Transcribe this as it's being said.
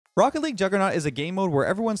Rocket League Juggernaut is a game mode where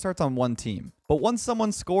everyone starts on one team, but once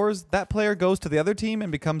someone scores, that player goes to the other team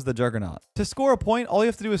and becomes the Juggernaut. To score a point, all you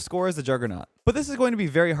have to do is score as the Juggernaut. But this is going to be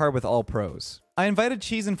very hard with all pros. I invited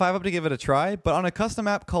Cheese and 5UP to give it a try, but on a custom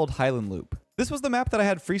map called Highland Loop. This was the map that I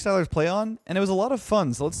had freestylers play on, and it was a lot of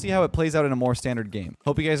fun, so let's see how it plays out in a more standard game.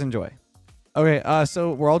 Hope you guys enjoy. Okay,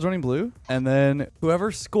 so we're all joining blue, and then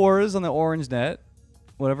whoever scores on the orange net,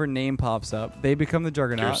 whatever name pops up, they become the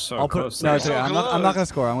Juggernaut. You're so I'll close. put no, it's okay. I'm not gonna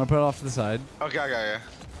score. I'm gonna put it off to the side. Okay.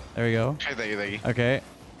 There we go. Okay, thank you. Okay.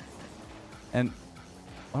 And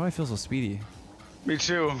why do I feel so speedy? Me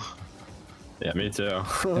too. Yeah, me too.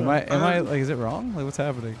 Am I like, is it wrong? Like, what's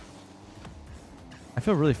happening? I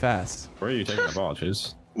feel really fast. Where are you taking the ball,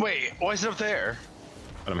 Cheese? Wait, why is it up there?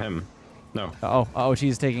 But I'm him. No. Oh,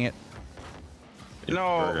 Cheese is taking it.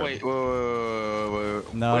 No, wait. No,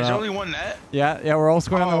 Wait, is there no. only one net? Yeah, we're all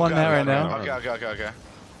scoring on the one net right now. Okay.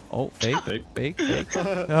 Oh, fake.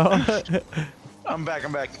 No. I'm back.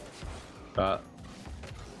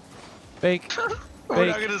 Fake. We're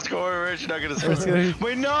not gonna score, Rich. You're not gonna score.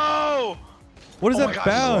 Wait, no! What is Oh that my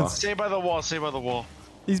bounce? gosh, stay by the wall.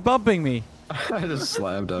 He's bumping me. I just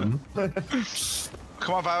slammed him.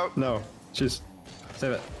 Come on, out. No. Cheese.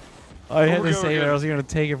 Save it. I had to We're save it, good. or else you're gonna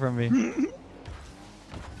take it from me.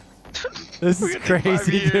 This is We're gonna take 5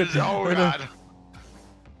 crazy, dude. years. Oh god.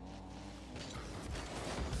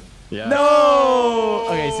 Yeah. No!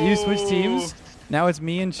 Okay, so you switch teams. Now it's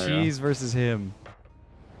me and There you go. Cheese versus him.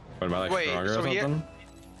 What am I like Wait, stronger so or something?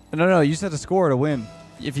 No, you just have to score to win.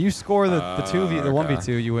 If you score the 2v, the okay.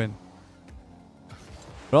 1v2, you win.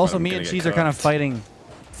 But also, I'm me gonna and get Cheese are kind of cooked. fighting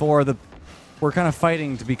for the. We're kind of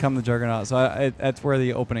fighting to become the Juggernaut, so that's where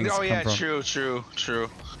the openings Oh yeah, come from. true.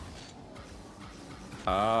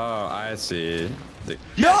 Oh, I see.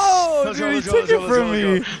 No, Let's dude, he go, took it from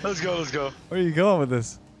me. Let's go. Where are you going with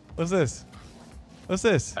this? What's this?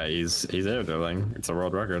 He's air dribbling. It's a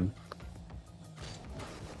world record.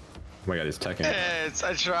 Oh my god, he's teching.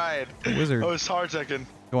 I tried. Wizard. I was hard checking.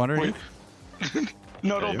 Go under. Wait.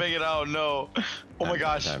 No, don't you? make it out. No. Oh my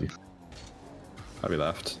gosh. I'll be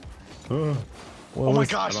left. Oh my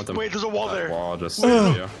gosh. Wait, there's a wall there. Wall just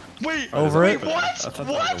Ugh. you. Over Oh, there's it? an opening. What? I thought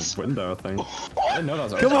that was a window thing. I didn't know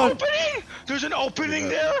that was Come on. Opening? There's an opening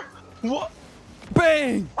there? What?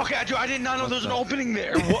 Bang! Okay, I did not know there was an opening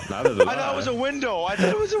there. What? Neither did I thought it was a window.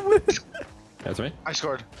 That's me. I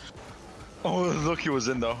scored. Oh, look, he was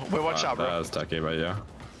in though. Wait, watch out, That bro. was techie, but yeah.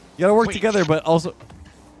 You gotta work Wait. together, but also.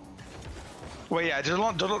 Wait, yeah, just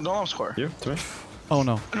don't let him score. You? To me? Oh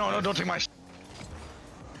no. No, don't take my.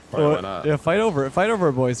 Why not? Yeah, fight over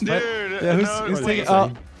it, boys. Dude, yeah, who's no, taking?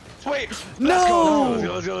 wait. Wait. No!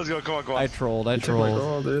 Let's go. Come on. I trolled. You took my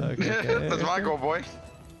goal, dude. Okay. That's my goal, boy.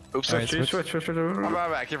 Oops. All right, Switch. I'm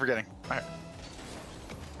back. Keep forgetting. Alright.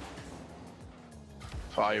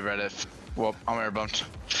 Oh, you read it. Whoop, I'm air bumped.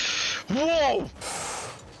 Whoa!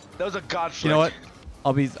 That was a god flick. You know what?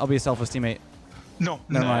 I'll be a selfless teammate. No.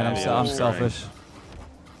 Never mind. I'm no. selfish.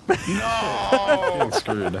 No! Getting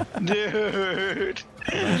screwed. Dude!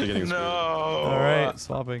 I'm actually getting No! All right,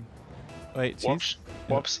 swapping. Wait, Cheese.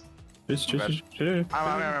 Whoops. Cheese.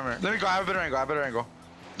 I'm. Let me go. I have a better angle.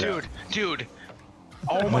 Yeah. Dude.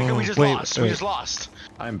 Oh my god, we just Wait, lost. wait. We just lost.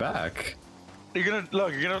 I'm back. You're gonna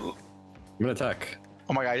look. I'm gonna attack.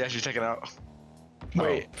 Oh my god, yeah, she's taking it out.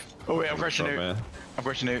 Wait. Oh wait, I'm crushing What's up,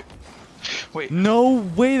 it. man? Wait. No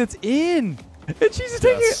way, that's in. And Cheese is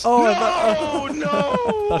taking it. Yes. Oh, No,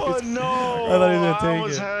 I thought, no, I thought he was gonna take I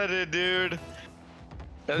was it. headed, dude.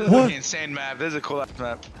 This is What? an insane map. This is a cool ass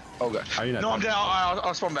map. Oh god. Are you not No, I'm done? down.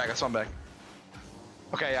 I'll spawn back.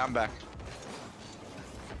 Okay, yeah, I'm back.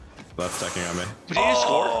 That's stacking on me. But did you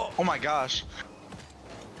score? Oh my gosh.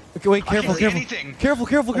 Okay, wait, I can't careful. see anything. Careful.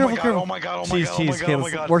 Oh my god. Cheese. Oh my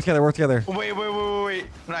god. Work together. Wait.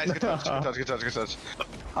 Nice. Good touch.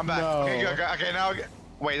 I'm back. No. Okay, now.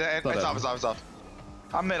 Wait, it's off.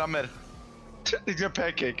 I'm mid. He's gonna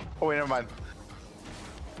pancake. Oh wait, never mind.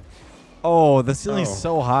 Oh, the ceiling's Oh.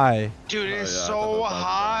 so high. Dude, it's yeah, I so thought that was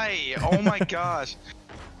high. Oh my gosh.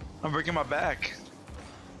 I'm breaking my back.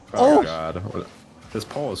 Oh. God. This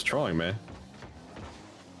pole is trolling me.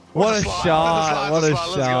 What a slot, shot! let's What a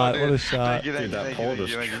go, dude. shot! What a shot! Thank you, Dude, that thank pole you,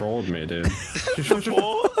 just thank you. trolled me, dude.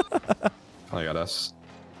 Pole? Oh, I got us.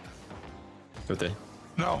 50.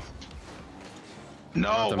 No.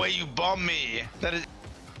 Got them. Wait, you bummed me. That is.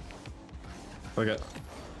 Look at.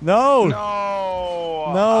 No!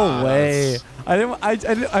 No. No way! I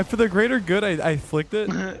didn't. For the greater good, I flicked it.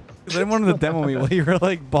 'Cause I didn't want him to demo me while you were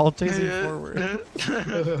like ball chasing forward.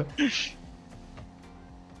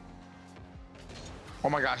 Oh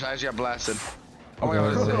my gosh, I actually got blasted. Oh my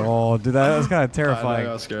god, what is it? Oh, dude, that was kind of I know terrifying.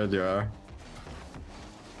 how scared you are.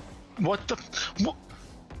 What the? What?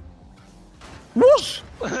 Whoosh!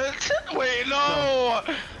 Wait, no!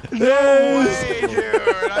 No way,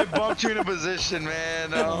 dude! I bumped you in a position,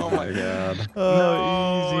 man. Oh my god.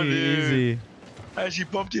 Oh, No, easy, dude. easy. I actually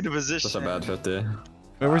bumped you in a position. That's a bad 50. Wait,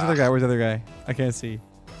 where's the other guy? Where's the other guy? I can't see.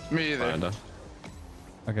 Me either. Kinda.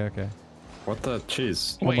 Okay, okay. What the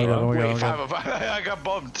cheese? Oh my God, oh my God, oh my wait, God. I got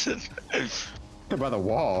bumped. By the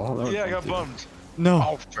wall. That was Yeah, I got empty. bumped. No.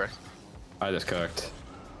 Oh, frick. I just cooked.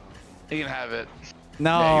 You can have it.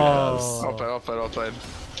 No. Well played.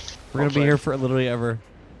 We're gonna be here for literally ever.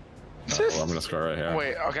 Well, I'm gonna score right here.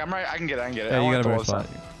 Wait, okay, I'm right. I can get it. Yeah, I you want got a the better wall spot.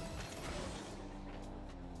 side.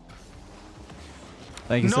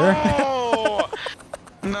 Thank you, sir. No!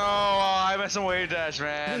 No, I messed some wave dash,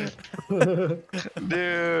 man.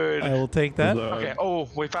 Dude. I will take that. Okay. Oh,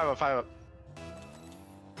 wait, 5 up, 5 up.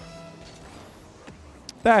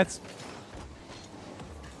 That's.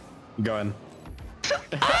 Go in.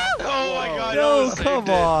 Oh my God! No, you almost come saved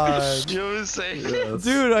on. it. You almost saved it.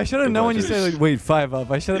 Dude, I should have known when you said, like, wait, 5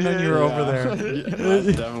 up. I should have known you were over there.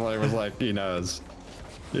 Yeah, definitely was like, he knows.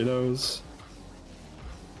 He knows.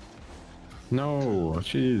 No,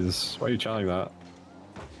 jeez. Why are you channeling that?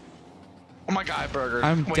 Oh my God, burger.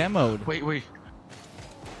 I'm Wait, demoed. Wait.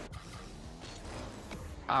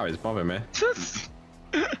 Ow, he's bumping me.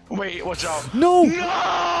 Wait, watch out. No! No!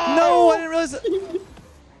 No, I didn't realize.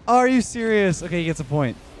 Are you serious? Okay, he gets a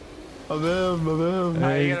point. Of him.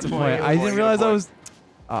 Okay, he gets a point. I didn't realize I was.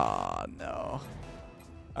 Ah, no.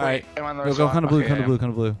 All right. Am I on the Go, right go, spot? kind of blue, Okay, kind of yeah. blue, kind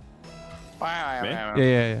of blue. Yeah.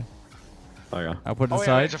 Yeah. Okay. I'll put it Oh, yeah, we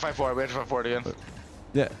aside. have to fight for it. We have to fight for it again.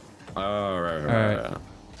 Yeah. Oh, right. Alright.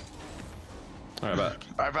 Alright, bet.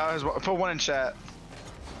 Alright, Val, put 1 in chat.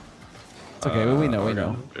 It's okay. We know. We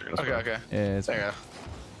know. Okay. Yeah, it's There you go.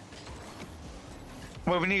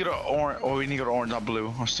 Wait, we need to go to orange. Oh, we need to go to orange, not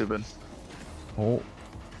blue. I'm stupid. Oh.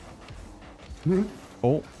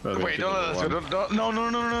 Oh. Wait, don't let us go. Don't, no.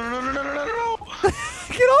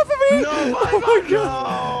 Get off of me! No, Oh my God.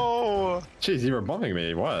 no! Jeez, you were bumping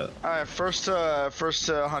me. What? Alright, first to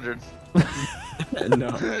 100. No.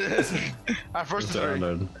 Alright, first to 3.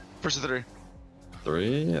 100. First to 3.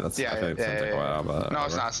 3? Yeah, that's. Yeah, I think it sounds like a while, but. No,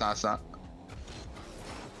 it's not.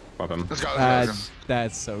 Bump him. Let's go.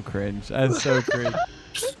 That's so cringe. That's so cringe.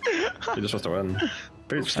 He just wants to win.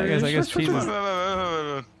 I guess cheese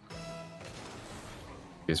is.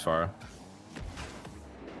 He's far.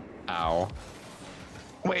 Ow.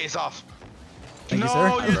 Wait, it's off. Thank you,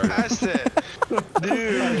 no, sir. you passed it.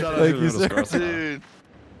 Dude. Thank you, sir. Dude.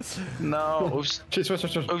 No. Oops. Jeez, switch.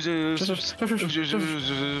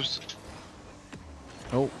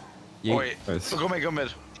 Oh. Oh, wait. Nice. Go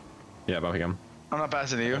mid. Yeah, bumping him. I'm not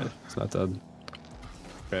passing to you. It's not dead.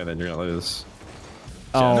 Okay, then you're gonna lose.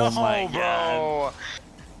 Oh no, my bro.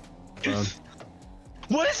 Um,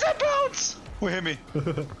 What is that bounce? Wait, hit me.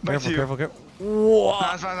 Back to you. Careful. No, Whoa.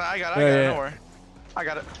 it's fine. I got it. Yeah. Don't worry. I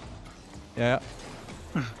got it. Yeah.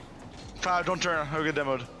 Five, don't turn. Have a good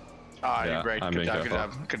demoed. Ah, Yeah, you're great. I'm Good being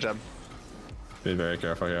job. Good job. be very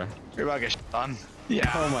careful here. You're about to get done.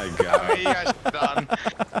 Yeah. Oh my I mean, god. you guys done.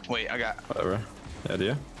 Wait, I got. Whatever. Yeah, do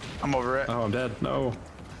you? I'm over it. Oh, I'm dead. No.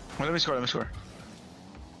 Wait, let me score.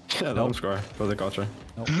 Yeah, don't score. For the culture.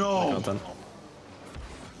 No. Content.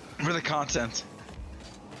 For the content.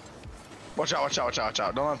 Watch out.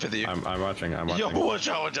 Don't let him fit you. I'm watching. Yo, watch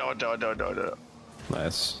out.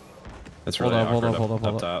 Nice. It's Hold really up, hold awkward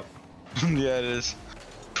up. up top. Yeah, it is.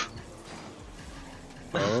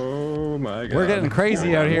 Oh my god. We're getting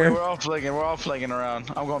crazy out here. We're all flagging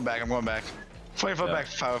around. I'm going back. 20 foot Yeah. back,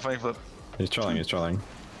 20 foot. He's trolling.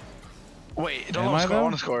 Wait, don't Am let I him score. I though?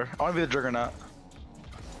 want to score. I want to be the Juggernaut.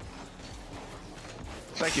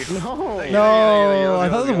 Thank you. No. Thank you. No, I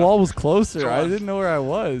thought the Let's wall was closer. Come I on. didn't know where I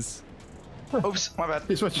was. go. Oops, my bad.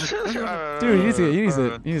 He switched. Dude, you need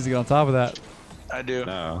to get on top of that. I do.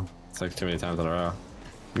 No. It's like too many times in a row. I'm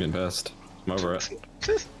getting pissed. I'm over it.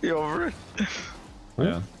 You over it?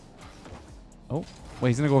 Yeah. Oh, wait,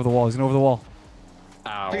 he's gonna go over the wall.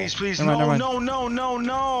 Ow. Please, Never mind.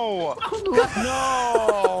 no.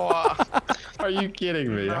 Are you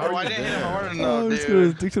kidding me? No, I didn't hit him hard Oh, enough, just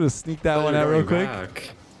dude. gonna sneak that one out real quick.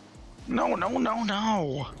 Back. No.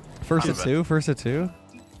 First to two. First two?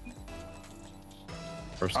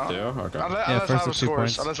 Okay. I'll first let to 2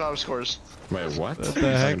 points. Tyler scores. Wait, what? What the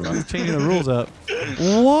heck? Who's changing the rules up?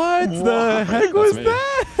 What the heck was me.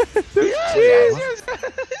 that? Yes.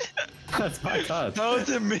 That's my touch. No, it's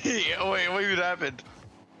me. Oh, wait, what even happened?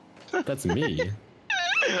 That's me.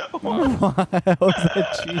 What was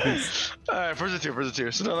that cheese? Alright, first to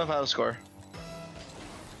 2. So don't know how to score.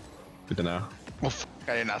 Good to know. Well,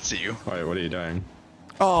 I did not see you. Wait, what are you doing?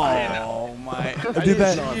 Oh my! I Dude, didn't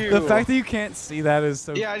that see the you. fact that you can't see that is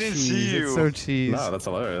so. Yeah, I didn't cheese. see you. It's so cheese. No, that's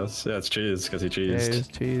hilarious. Yeah, it's cheese because he Yeah, cheesed. it's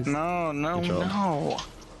cheese. No, no, Good job. no.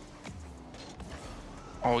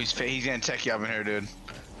 Oh, he's gonna tech you up in here, dude.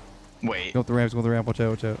 Wait. Go up the ramps. Go up the ramp. Watch out.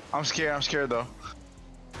 Watch out. I'm scared though.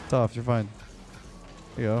 Tough. You're fine.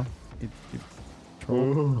 There you go. You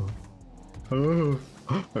troll. Oh.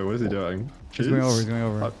 Wait, what is he doing? He's going over. He's going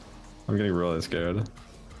over. I'm getting really scared.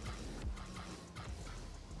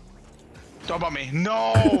 Don't bump me.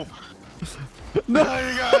 No! No,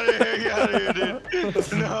 you got it. You got it,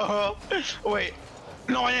 dude. No. Wait.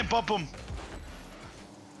 No, I didn't bump him.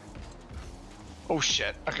 Oh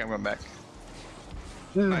shit. Okay, I'm going back.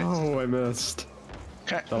 No, I missed.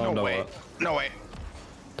 Okay. Don't let him No, double wait. it. No, wait.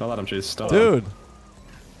 Don't let him cheese. Don't Dude,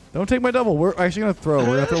 don't take my double. We're actually gonna throw.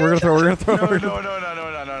 We're gonna throw. We're gonna throw. No, We're no, gonna no, no,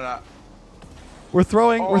 no, no, no, no. We're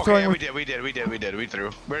throwing. Oh, We're okay, throwing. yeah, we did. We threw.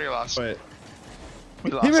 We already lost. Wait. We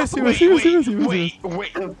lost. He missed, he Wait, missed, he missed, he missed, he missed, wait, he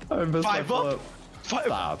wait, wait. I missed my 5 up. flip.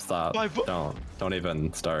 5. Stop. 5 up. Don't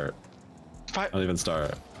even start. 5. Don't even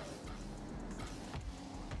start.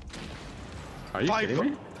 Are you 5 kidding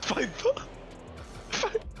me? up. 5 up.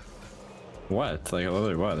 What? Like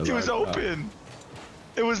literally what? It was open.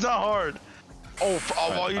 It was not hard. Oh,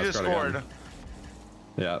 well, you I just scored scored. again.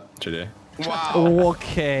 Yeah, GG. Wow.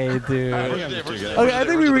 Okay, dude. I think Okay, I'm just too good. Okay, I think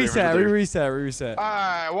we Where's the reset. three? We reset. We reset.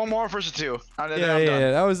 Alright, one more versus 2. Yeah,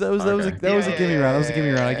 yeah. That was a Okay. gimme round. That was a gimme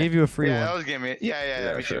round. I gave you a free Yeah, that one. was gimme.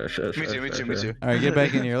 Yeah, me too. Sure, Me too. All right, get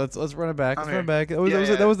back in here. Let's run it back. I'm Let's run it here. back.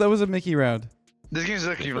 Yeah. That was a Mickey round. This game's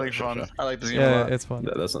looking really Sure, fun. sure. I like this game a Yeah, lot. it's fun.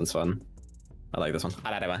 Yeah, this one's fun. I like this one.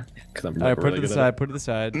 Because I'm All right, put it really to the good side. at Put it to the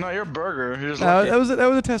side. No, you're a burger. You're just No, lucky. that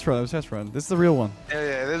was a test run. That was a test run. This is the real one.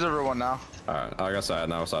 Yeah, there's a real one now. it. Alright, I got side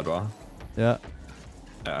now, sideball. Yeah.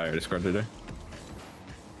 Yeah, I already scored today.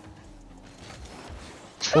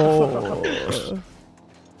 Oh.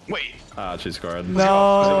 Wait. Ah, she scored.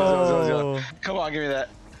 No. Come on, give me that.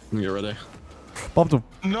 You ready? Bumped him.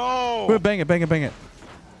 No. Wait, bang it, bang it, bang it.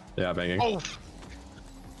 Yeah, banging. Oh.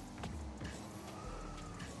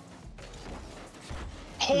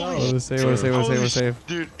 Holy We're safe, we're safe, we're safe, we're safe.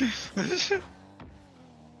 Dude.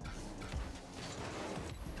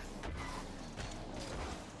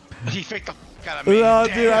 He faked the f out of me. No,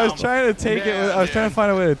 dude, I was Damn. trying to take it. I was trying to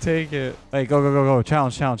find a way to take it. Hey, go, go, go, go.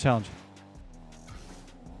 Challenge, challenge, challenge.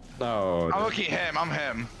 No. I'm looking at him. I'm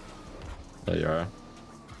him. There you are.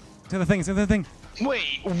 It's the thing, it's the thing.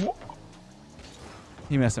 Wait.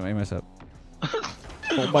 He messed up, he messed up.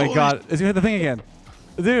 Oh my god. It's gonna hit the thing again.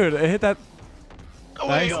 Dude, it hit that.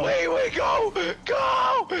 Wait, Nice. wait, go!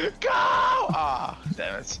 Ah,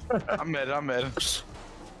 damn it. I'm mid.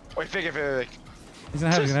 Wait, fake it. He's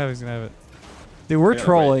gonna have it, he's gonna have it, he's gonna have it. Dude, we're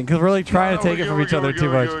trolling because we're like trying to take it from each other too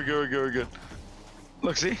much. We're good.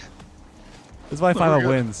 Look, see? That's why 5-0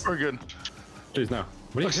 wins. We're good. Jeez, no.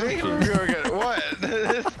 What are Look, you see? thinking? We're good. What?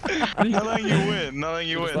 Not letting you win. Not letting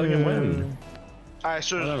you Just letting him win. win. Alright,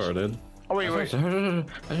 sure. Whatever, dude. Oh, wait.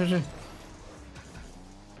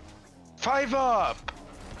 5 up.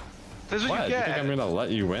 This is what What? you You get. think I'm gonna let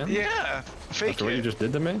you win? Yeah. Fake After what you it. just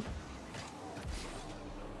did to me?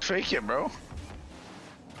 Fake it, bro.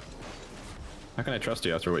 How can I trust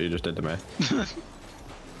you after what you just did to me?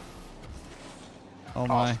 Oh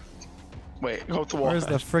my. Wait, go to the wall. Where's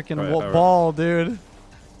the freaking Alright, alright. ball, dude?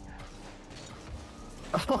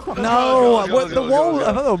 Go, No, go, what go, the go, wall? go.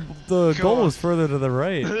 I thought the Go goal on. was further to the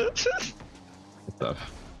right.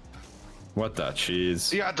 What the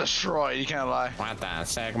cheese? You got destroyed, you can't lie. What the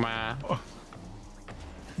Sigma?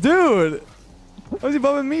 Dude, what was he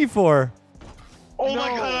bumming me for? Oh my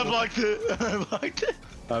god, I blocked it. I blocked it.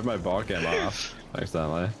 I have my ball cam off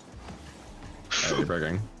accidentally. Oh, you're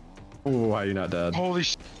breaking. Ooh, how are you not dead? Holy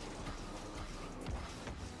sh.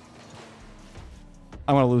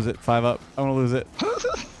 I'm gonna lose it. 5 up. I'm gonna lose it.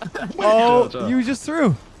 Oh, Chill. you just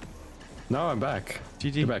threw. No, I'm back.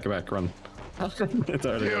 GG. Get back, run. It's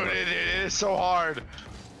already Dude, over. it is so hard.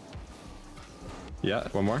 Yeah,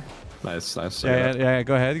 one more. Nice. Yeah.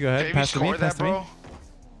 Go ahead. Can you Pass to me. score Pass that, to me. bro?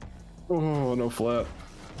 Oh, no flip.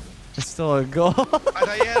 It's still a goal. I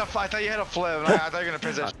thought you had a flip. And I thought you were gonna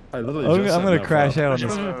position. I literally I'm just said gonna no crash flip. out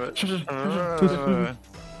on this.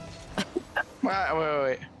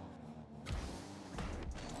 Wait.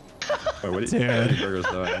 Wait, what are you, Dude. what are you burgers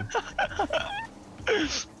doing?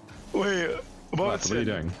 Wait. Left, what are you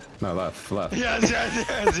doing? No, left.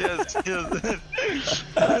 Yes.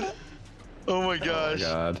 Oh my Oh gosh. my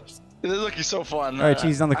god. This is looking so fun. All right,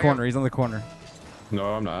 he's on the corner. He's on the corner. No,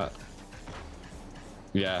 I'm not.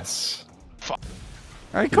 Yes.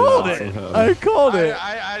 I called Yeah, it. I- I called it.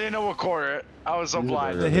 I didn't know what corner. I was so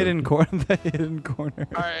blind. The hidden corner. The hidden corner.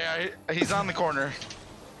 Alright, he's on the corner.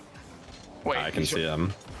 Wait, I can see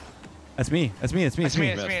him. That's me. That's me. It's me. It's me.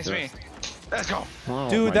 It's me. Let's go. Oh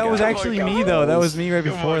Dude, my that was God. actually Oh my me God. though. That was me right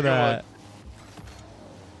Come on, before come that.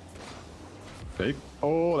 Fake.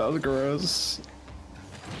 Oh, that was gross.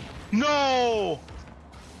 No.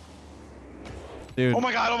 Dude, Oh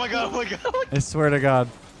my god. Oh my god. Oh my god. Oh I swear to God.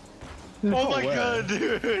 my way. god,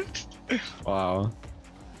 dude. Wow.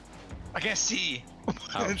 I can't see.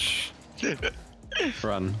 Ouch.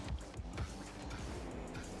 Run.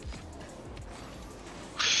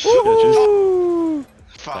 Woo!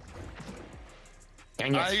 Fuck.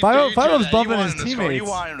 Five was bumping his You teammates.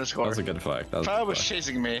 wanted him to score. That was a good flag. That was a Five good was flag.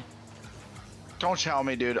 chasing me. Don't tell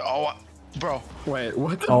me, dude. Oh, bro. Wait,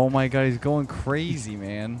 what the? Oh my God, he's going crazy,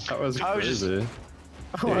 man. That was I was just- crazy.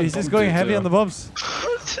 Dude, he's just going heavy on the bumps.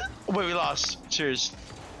 Wait, we lost. Cheers.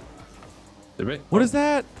 Did we? What is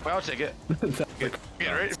that? Well, I'll take it.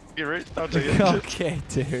 Get ready. Get ready. I'll take it. Okay,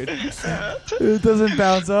 dude. It doesn't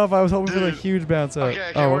bounce up. I was hoping for the Dude. huge bounce up.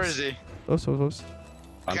 Okay, Oh, where whoops. is he? Whoops, whoops, whoops.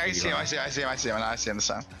 Okay, I see him. I see him. I see him. I see him. I see him this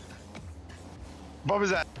time. What was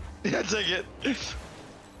that? Yeah, take it.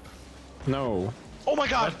 No. Oh my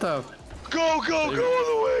god. What the? Go, go, go all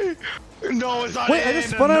the way. No, it's not Wait, I in.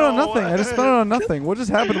 just spun out on No. nothing. I just spun out on nothing. What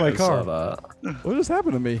just happened to my I saw car? that. What just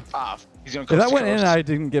happened to me? Ah, he's going If coast that to went in coast. and I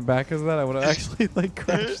didn't get back because of that, I would have actually like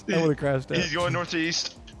crashed. I would have crashed out. He's going north to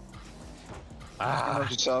east. North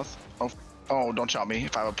to south. Oh, oh, don't chop me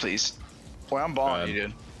if I would please. Boy, I'm balling you,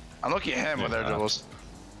 dude. I'm looking at him with their Yeah. dribbles.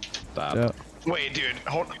 Stop. Yeah. Wait, dude.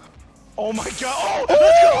 Hold. Oh my god.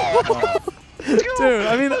 Oh, let's go. Dude,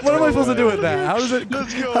 I mean, what am I supposed to do with that? How does it?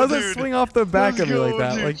 Let's go, How does it dude. swing off the back Let's of me go, like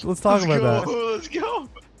that? dude. Like, let's talk about that. Let's go.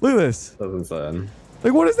 Look at this. That's insane.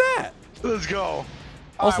 Like, what is that? Let's go.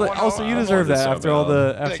 Also, Alright, also, you I'm deserve on that so after all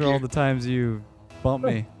the Thank after all you. the times you bumped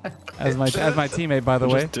me as my teammate. By the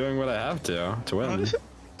I'm way, just doing what I have to win.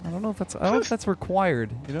 I don't know if that's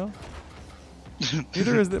required. You know.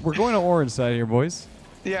 Neither is that. We're going to orange side here, boys.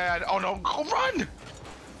 Yeah. Oh no. Go run.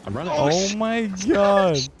 I'm running. Oh, Oh my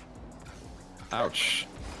God. Ouch.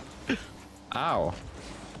 Ow.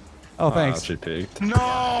 Oh, thanks. She peeked. No.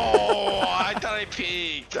 I thought I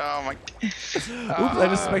peeked. Oh my. Oops, I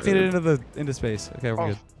just spectated into space. Okay, we're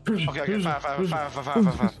Oh. good. Okay.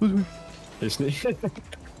 Five. He's sneaky.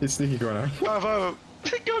 He's sneaky corner. Five. Go.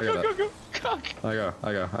 Go.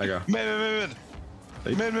 I go. Man.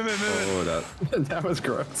 Oh, that was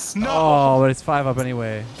gross. No. Oh, but it's 5 up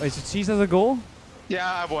anyway. Wait, so Cheese has a goal?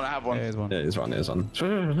 Yeah, I have one. Yeah, he's one. Yeah, he's on.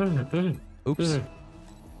 Oops.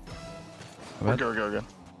 Go.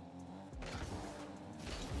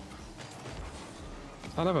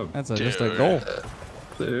 Son of a That's just a goal.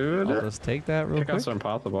 dude. I'll just take that real Kick quick. outs are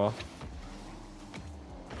impossible.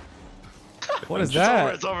 What is It's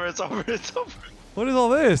that? over. What is all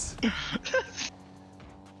this?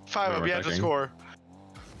 Five up. We're You have to attacking. score.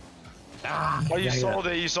 Oh, you sold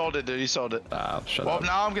it. You sold it, dude. You sold it. Ah, shut Well, up.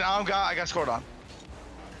 now I got scored on.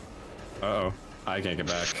 Uh-oh. I can't get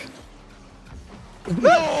back.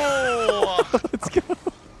 No! Let's go.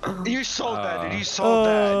 You sold that, dude. You sold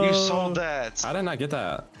that. You sold that. How did I get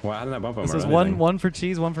that? Why didn't I bump him? This or is anything? one for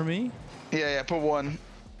Cheese, one for me. Yeah. Put one.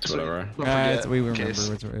 Whatever. Don't We remember. Case.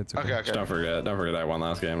 It's okay. Okay. Don't forget I won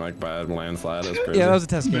last game like by a landslide. That's crazy. Yeah, that was a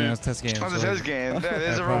test game. That was a test game. Oh, this so- is game. That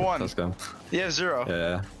is Yeah, a one. Let's go. Yeah, 0.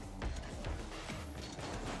 Yeah.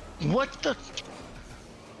 What the?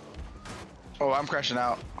 Oh, I'm crashing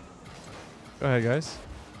out. Go ahead, guys.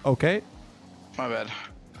 Okay. My bad.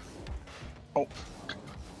 Oh.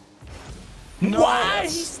 What? He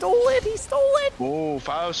stole it. He stole it. Oh,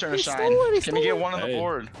 Five's turn to He shine. stole it, he Can you stole get it. one on the Hey.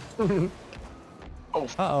 board?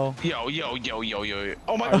 Uh-oh. Yo.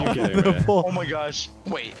 Oh my Are you god. kidding The me? ball. Oh my gosh.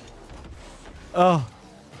 Wait. Oh.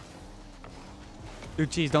 Dude,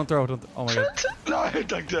 Cheese, don't throw. Oh my God. No, I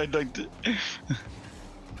dunked it.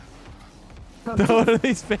 What are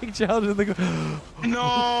these fake challenges?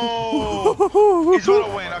 No! He's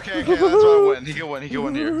gonna win. Okay, that's gonna win. He can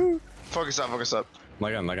win here. Focus up.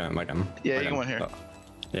 Like him. Yeah, he can win here. Oh.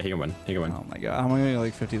 Yeah, he can win. Oh my God. How am I going to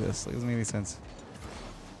like 50 this? Like, doesn't make any sense.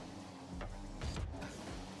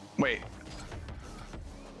 Wait.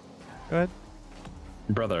 Go ahead.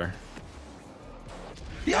 Brother.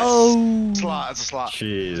 Yes! Oh. Slot. It's a slot.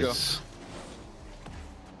 Jeez. Let's go.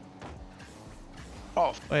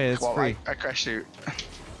 Oh. Wait, it's well, free. I crashed you.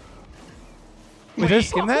 Wait, did I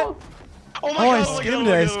skim that? Oh my Oh, god. I skimmed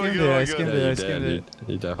it. I skimmed it. I skimmed Yeah, it. I you skimmed did. it.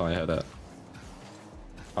 You definitely had it.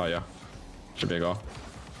 Oh yeah. Should be a goal.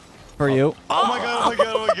 For you. Oh my god.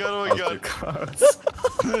 That was too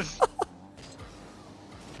close.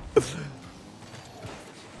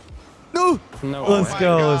 No. No. Let's way.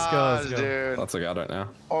 go. Oh my Let's go. gosh, Let's go. dude. Let's look out right now.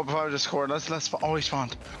 Oh, before I just scored. Let's always spawn.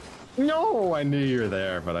 No, I knew you were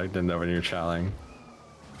there, but I didn't know when you were challing.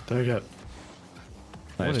 Take it.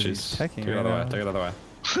 Nice, is he cheese. checking Take it right out of the way. now? Take it out of the way.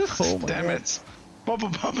 Oh my Damn God. it.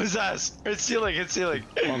 Bump his ass. It's ceiling, it's ceiling.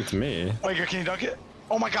 Come to me. Wait, can you dunk it?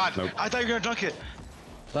 Oh my god. Nope. I thought you were gonna dunk it.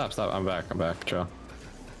 Stop, stop. I'm back. I'm back. Chill.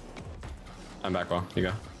 I'm back, Will. You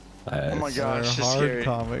go. Oh my Nice. god, You're it's a just hard scary.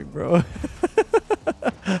 comic, bro.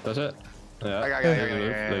 That's it? Yeah. I got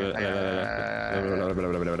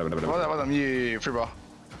Well done, you free ball.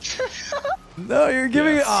 No, you're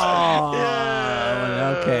giving Yes. it. Oh.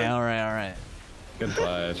 Yeah. Okay. All right. All right. Good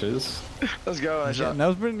play, cheese. Let's go. Nice shot. That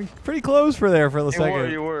was pretty clse for there for a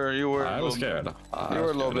second. You were. I was scared. You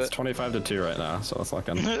were a little It's bit. 25-2 right now, so let's lock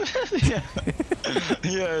in. Yeah.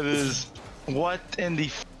 Yeah, it is. What in the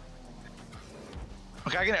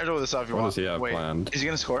Okay, I can air this off if you What want. does he have Wait, planned? is he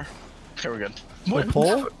gonna score? Okay, we're good. The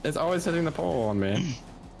pole? It's always hitting the pole on me.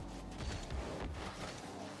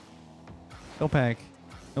 Don't panic.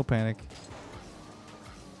 No panic.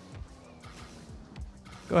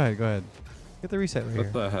 Go ahead. Go ahead. Get the reset right What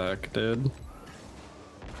here. the heck, dude?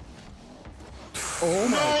 Oh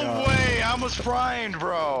no way! I almost primed,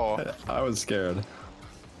 bro. I was scared.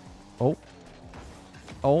 Oh.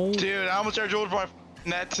 Oh. Dude, I almost aired my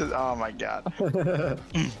net to. Oh my god.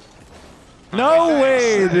 No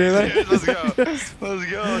way, dude. Dude, let's go. Let's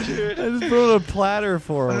go, dude. I just put on a platter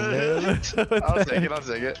for him, man. I'll take it. I'll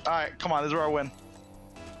take it. All right, come on. This is where I win.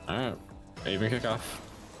 All right. Even kick off.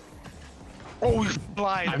 Oh, you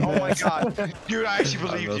lied. Oh my god, dude. I actually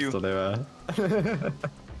believed you.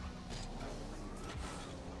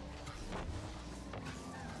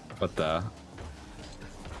 What the?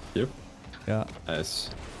 You? Yeah. Nice.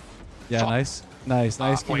 Yeah. Fuck. Nice. Nice.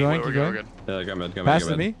 Nice. Keep going. Keep going. Yeah, go mid, go mid, Pass go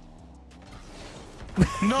to mid. me.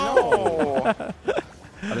 No. I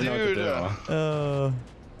didn't know Dude, what to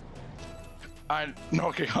no.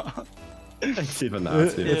 Okay. do. It's even now.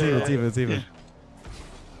 It's even. It's even. It's even.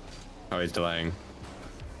 Oh, he's delaying.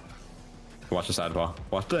 Watch the side ball.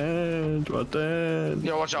 Watch it. Watch it.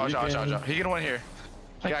 Yo, watch out. Watch out. He can win here.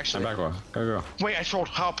 Like I'm actually. back, Will. Go. Wait, I trolled.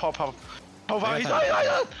 Hop. Oh, wow. He's.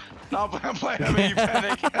 time. No, I'm playing. I made you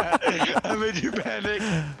panic. I made you panic.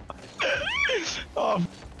 Oh,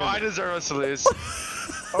 I deserve us to lose.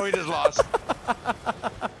 Oh, he just lost.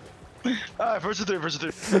 First to three.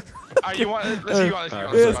 Alright, you want? Let's keep going. Yeah,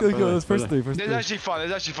 let's go. Let's first three. First It's three. actually fun.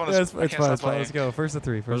 It's actually fun. Yeah, it's fine. It's fine. playing. Let's go. First to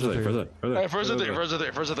three. First to three. Alright, first to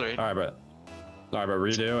three. All right, but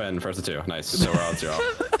redo and first to two. Nice. So we're all 0.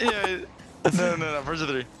 Yeah. No. First to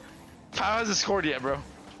three. How hasn't scored yet, bro?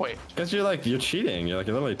 Wait. Because you're cheating. You're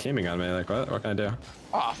literally teaming on me. Like what can I do?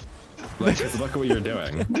 Off. Like, just look at what you're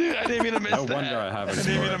doing. Dude, I didn't mean to miss No that. wonder I haven't I didn't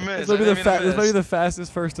mean to scored. miss. This might be I didn't mean to this might be miss. the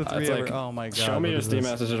fastest first to three It's ever. like, Oh my god. Show me what your is Steam this?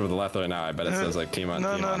 messages with the left right now. I bet it says like team on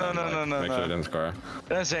No, team on. and, like, no. Make sure it didn't score. I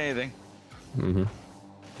didn't say anything. Mm-hmm.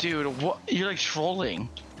 Dude, what? You're like trolling.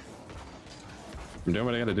 I'm doing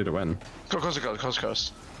what I gotta do to win. Go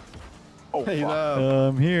coast. Oh, Hey,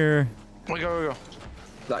 fuck. Here. Wait, go.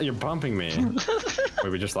 You're bumping me.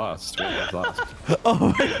 Wait, we just lost. Oh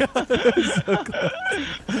my god.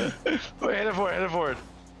 Wait, hit it forward.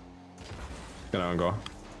 Get on, go.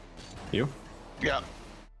 You? Yeah.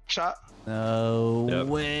 Shot. No Yep.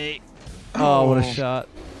 way. Oh, what a shot.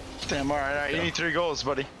 Damn, alright. You need 3 goals,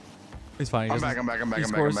 buddy. He's fine. He I'm doesn't- back. He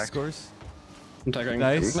scores. I'm tagging.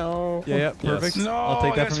 Nice. No. Yeah, perfect. Yes. No, I'll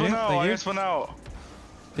take I that guess from you. one out. Thank I you. guess one out.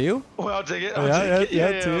 To you? Well, I'll take it. Oh, I'll yeah, take it.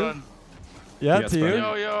 yeah, to you. man. Yeah, You got to you.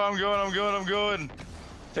 spun. Yo, I'm going.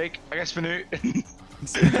 Fake. I got Spinoot.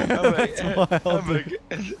 That's wild. I'm back.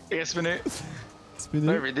 I got Spinoot. Spin Can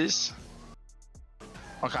I it. read this?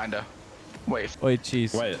 Oh, kinda. Wait. Wait,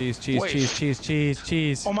 cheese. Wait.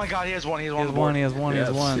 Cheese. Oh my god, he has one. He has He one. has on the one. board. He has one. He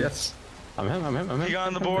has one. Yes. I'm him. He got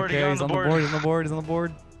on the board. He Okay, got on he's the on the board. board. He's on the board. He's on the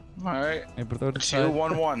board. Alright. Hey, put it to the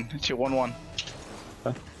 2-1-1. 2-1-1.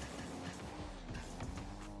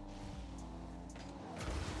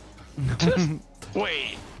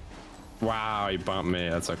 Wait. Wow, he bumped me.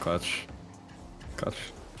 That's a clutch.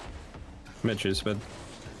 Mid choose mid.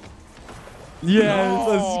 Yeah, No.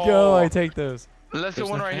 let's go. I take those. Let's get There's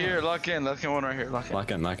one no right chance. here. Lock in. Let's get one right here.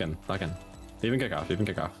 Lock in. Lock in. Even kick off. You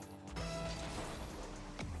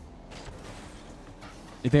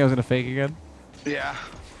think I was gonna fake again? Yeah.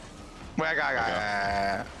 Wait, I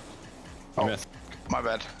got. You Oh, missed. my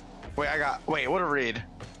bad. Wait, what a read.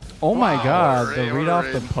 Oh my Wow, god, what a the read, read what a off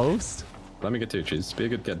the read. post? Let me get 2 cheese. Be a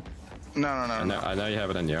good kid. No. I know you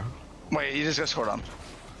have it in you. Wait, you just got scored on.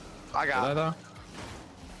 I Did I got it. though?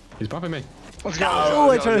 He's bumping me. Let's go. Oh, I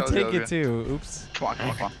let's go, tried let's to go, take let's it go. too. Oops. Come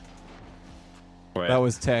on. Wait. That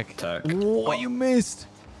was tech. tech. What you missed?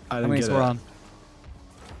 I How didn't many get score it. on?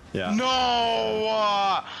 Yeah.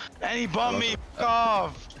 No! And he bumped me. F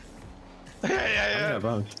off. Yeah.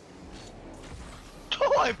 bumped.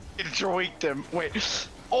 Oh, I tweaked him. Wait.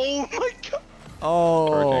 Oh my god. Oh.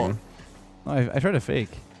 Working. I tried to fake.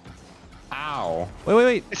 Ow.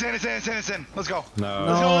 Wait. It's in. Let's go. No.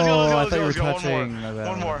 Let's go. I thought you were Let's go. touching. My bad.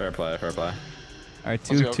 One more. Fair play. All right,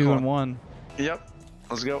 Let's go, 2, come and on. 1. Yep.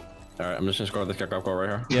 Let's go. All right, I'm just gonna score this kickoff goal right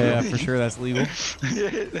here. Yeah, for sure. That's legal.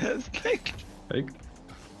 Yeah, that's like. Fake.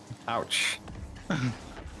 Ouch.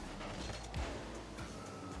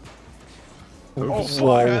 Oh Oops. fuck!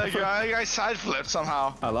 Whoa. I side flipped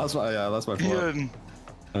somehow. I lost my floor. Good.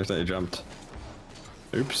 I thought you jumped.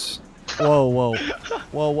 Oops. Whoa.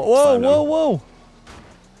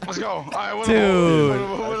 Let's go. All right, Dude.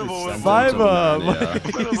 winnable. 5 up. Yeah.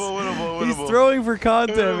 Winnable. He's throwing for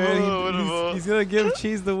content, man. Winnable. He's gonna give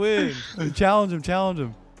Cheese the win. Challenge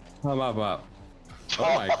him. I'm up. Oh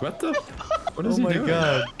my, what the? What is Oh he my doing?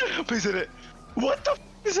 god. Please hit it. What the f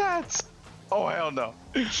is that? Oh hell no.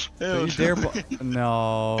 Don't you dare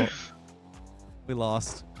no. We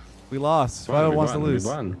lost. Fido We wants to won, lose.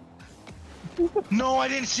 We won. No, I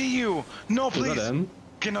didn't see you. No, Was please. that in?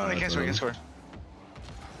 Okay, no, I can't score.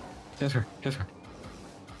 Yes, sir.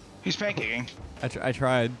 He's pancaking. I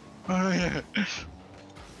tried. Oh yeah.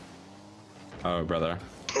 Oh, brother.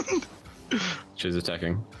 She's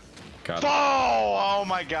attacking. Got it. Oh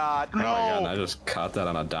my god. Oh my god, and I No. just caught that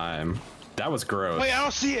on a dime. That was gross. Wait, I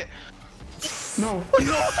don't see it. No.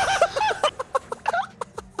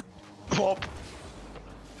 Pop.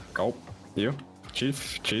 Gulp. You?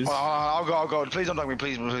 Chief? Cheese? I'll go. Please don't dunk me.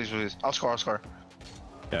 Please. I'll score.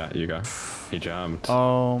 Yeah, you go. He jumped.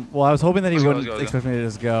 Well, I was hoping that he Let's go, wouldn't let's go. expect me to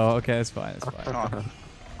just go. Okay, it's fine. Come on.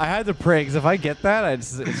 I had to pray because if I get that,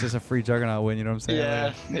 it's just a free Juggernaut win. You know what I'm saying?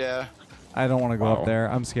 Yeah, Like, yeah. I don't want to go up Wow. there.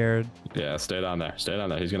 I'm scared. Yeah, stay down there.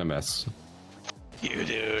 He's gonna miss. You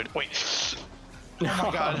dude. Wait. Oh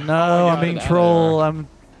my god. No, God, I'm being get outta troll. there.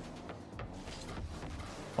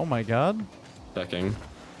 Oh my god. Decking.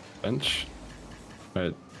 Bench.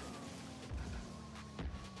 Wait.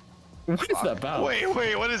 What is that about? Wait.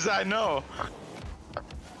 What is that? No.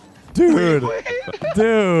 Dude. Wait.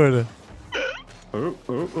 Dude. Ooh.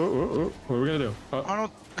 What are we gonna do? I don't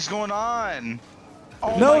know what's going on.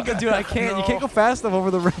 Oh No, my God. dude, I can't. You No. can't go fast enough over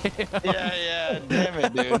the rail. Yeah. Damn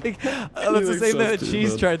it, dude. Like, that's the looks same so thing that Cheese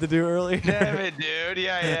stupid. tried to do earlier. Damn it, dude.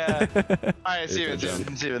 Yeah. All right,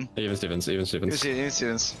 Steven. Even Stevens.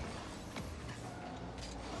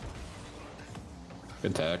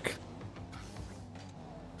 Good tech.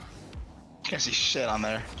 Can't see shit on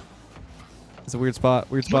there. It's a weird spot.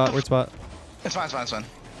 Weird spot. It's fine.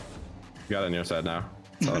 You got it on your side now.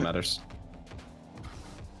 That's all that matters.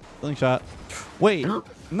 Filling shot. Wait.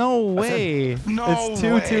 No way. No It's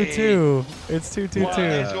 2-2-2. It's 2-2-2.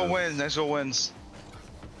 Next goal wins.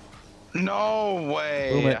 No Boom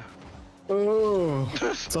way. it. Oh,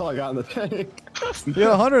 that's all I got in the tank. You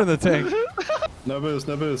got 100 in the tank. No boost.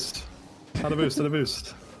 Not a boost.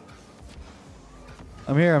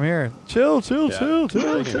 I'm here. Chill.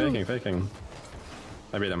 Faking.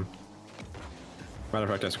 I beat him. Matter of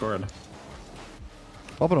fact, I scored.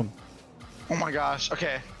 Open him. Oh my gosh.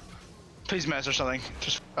 Okay. Please mess or something.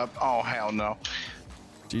 Just up. Oh hell no.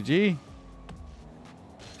 GG.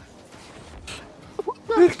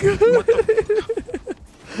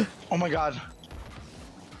 Oh my god.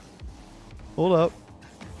 Hold up.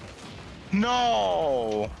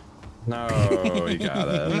 No. No, you got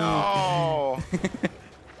it. No.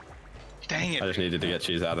 Dang it. I just needed to get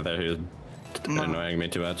Cheese out of there. He was annoying me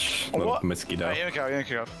too much. Little What? mosquito. Alright, here we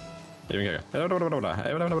go.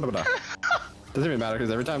 Doesn't even matter because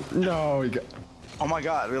every time. No, you got. Oh my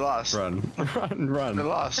god, we lost. Run. We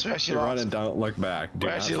lost. We actually You run lost. and don't look back. Do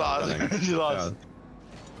We not actually stop lost. running. We actually lost.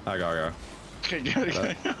 Yeah. I go. Okay,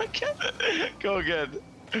 good. Go good.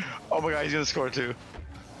 Oh my god, he's gonna score too.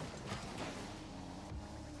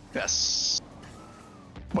 Yes.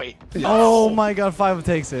 Wait. Oh my god, 5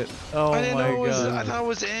 takes it. Oh I didn't my know it was. I god. thought it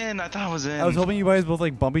was in. I was hoping you guys both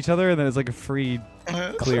like bump each other and then it's like a free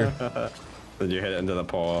clear. Then you hit it into the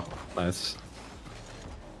pole. Nice.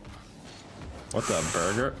 What the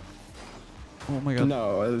burger? Oh my god.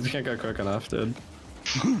 No, it can't go quick enough, dude.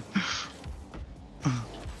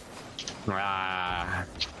 Ah,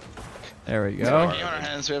 There we We have a go. game on our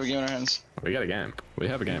hands. We have a game on our hands. we got a game. We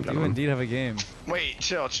have a game, You gentlemen. indeed have a game. Wait,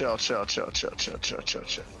 chill. Oh,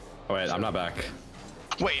 wait, I'm not back.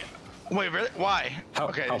 Wait, really? Why?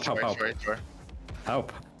 Help, Okay, help. sure.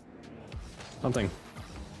 Help. Something.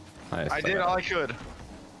 Nice. I did all I could.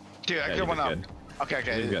 Dude, I Yeah, could you one did up. good.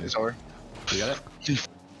 Okay, You did good. it's over. You got it?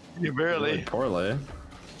 You barely. Really poorly.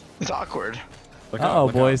 It's awkward. Look out, Uh-oh,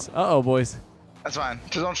 look boys. Uh-oh, boys. That's fine.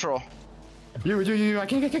 Just don't troll. out. You, I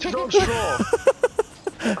can't get. Just don't troll.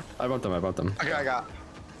 I bumped him. I bumped him. Okay, I got.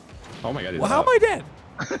 Oh my god. Well, how am I dead?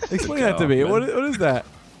 Explain that to me. What is that?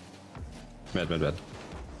 Mid.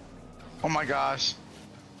 Oh my gosh.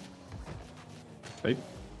 Wait.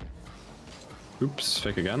 Oops.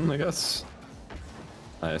 Fake again, I guess.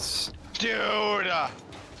 Nice. Dude.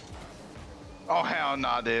 Oh hell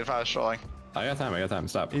nah, dude. If I was trolling. I got time.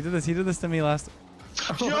 Stop. He did this to me last.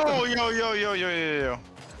 Yo.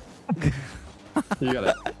 You got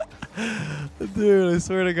it. Dude, I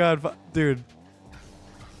swear to God, dude.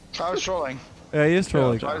 If I was trolling. Yeah, he is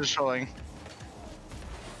trolling. If I was trolling.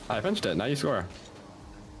 I finished it. Now you score.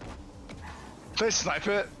 Did I snipe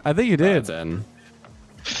it? I think you did. It's in.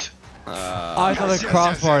 I thought the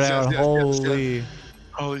crossbar down. Holy.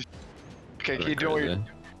 Holy. Okay, keep doing it.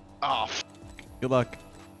 Oh. Good luck.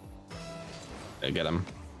 Hey, get him.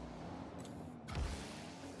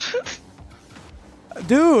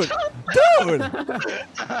 Dude! Dude!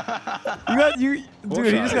 Dude,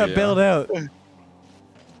 he just got bailed out.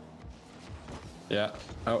 Yeah.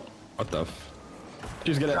 Oh, what the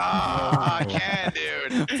Just get it. Ah, I can't,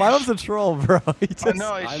 dude. 5-up's a troll, bro. He just, I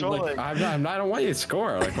know, he's trolling. I don't want you to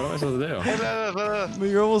score. Like, what am I supposed to do?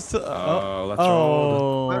 You're almost. That's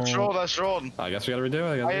rolled. I guess we gotta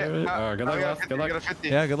redo it. Good luck, Leth. Good luck.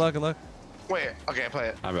 Yeah, good luck. Wait, okay, play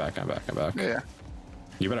it. I'm back. Yeah.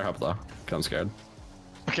 You better help though, cause I'm scared.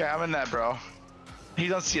 Okay, I'm in that, bro.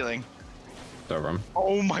 He's on ceiling. It's over him.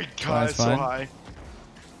 Oh my god, it's so high.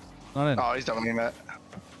 Not in. Oh, he's doubling that.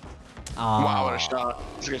 Wow, what a shot.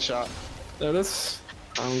 It's a good shot. There it is.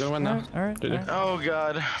 I'm gonna win now. All right. Oh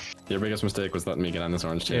god. Your biggest mistake was letting me get on this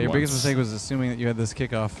orange team. Yeah, your biggest once. mistake was assuming that you had this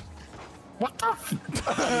kickoff. What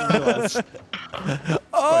the?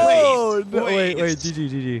 Oh! No, wait. wait.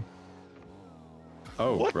 GG.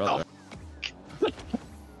 Oh, What brother.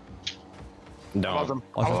 No. I'll him.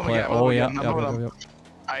 I'll just I'll play. him Oh, again. yeah. I'm above him.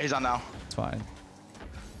 Alright, he's on now. It's fine.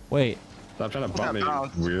 Wait. Stop trying to bump me,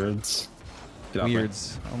 weirds. Get off me.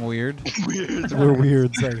 Weirds. I'm weird. Weird. We're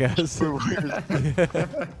weirds, I guess. We're weird.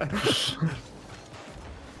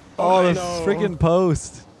 Oh, the no. freaking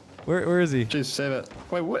post. Where is he? Jeez, save it.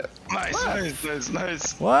 Wait, what? Nice.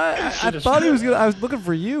 What? I thought he was gonna. I was looking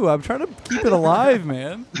for you. I'm trying to keep it alive,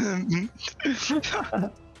 man.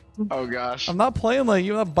 Oh gosh. I'm not playing like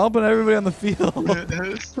you. I'm not bumping everybody on the field.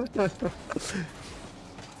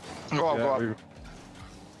 Go up.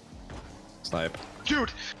 Snipe.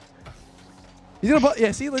 Dude. He's gonna bump.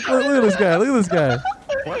 Yeah, see, look at this guy. Look at this guy.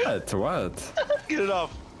 What? Get it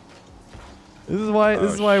off. This is why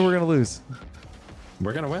we're gonna lose.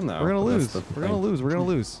 We're gonna win though. We're gonna lose. That's the We're gonna lose. We're gonna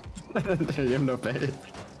lose. you have no faith.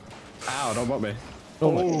 Ow, don't bump me.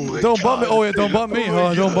 Oh, don't bump me. Oh yeah, don't bump me.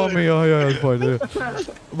 Oh, don't bump me. Oh yeah, that's fine. Yeah.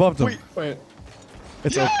 Bumped him. Wait.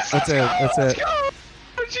 It's it. That's it.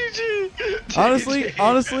 GG.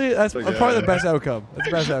 Honestly, that's probably the best outcome. That's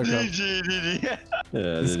the best outcome. GG.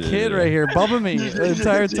 Yeah, This kid right here bumping me the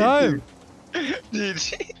entire time.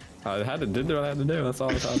 GG. I did what I had to do. That's all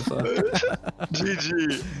I was trying to say.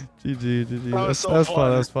 GG. That was That was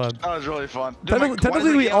fun. That was really fun.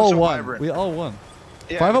 Technically, we all won. We all won.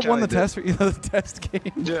 Yeah, 5-up won the test. The test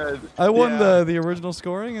game. Dude. I won the original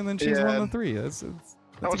scoring, and then she's won the 3. I'll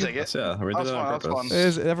take it. Yeah, we did it on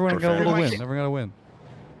purpose. Everyone got a little win. Everyone got a win.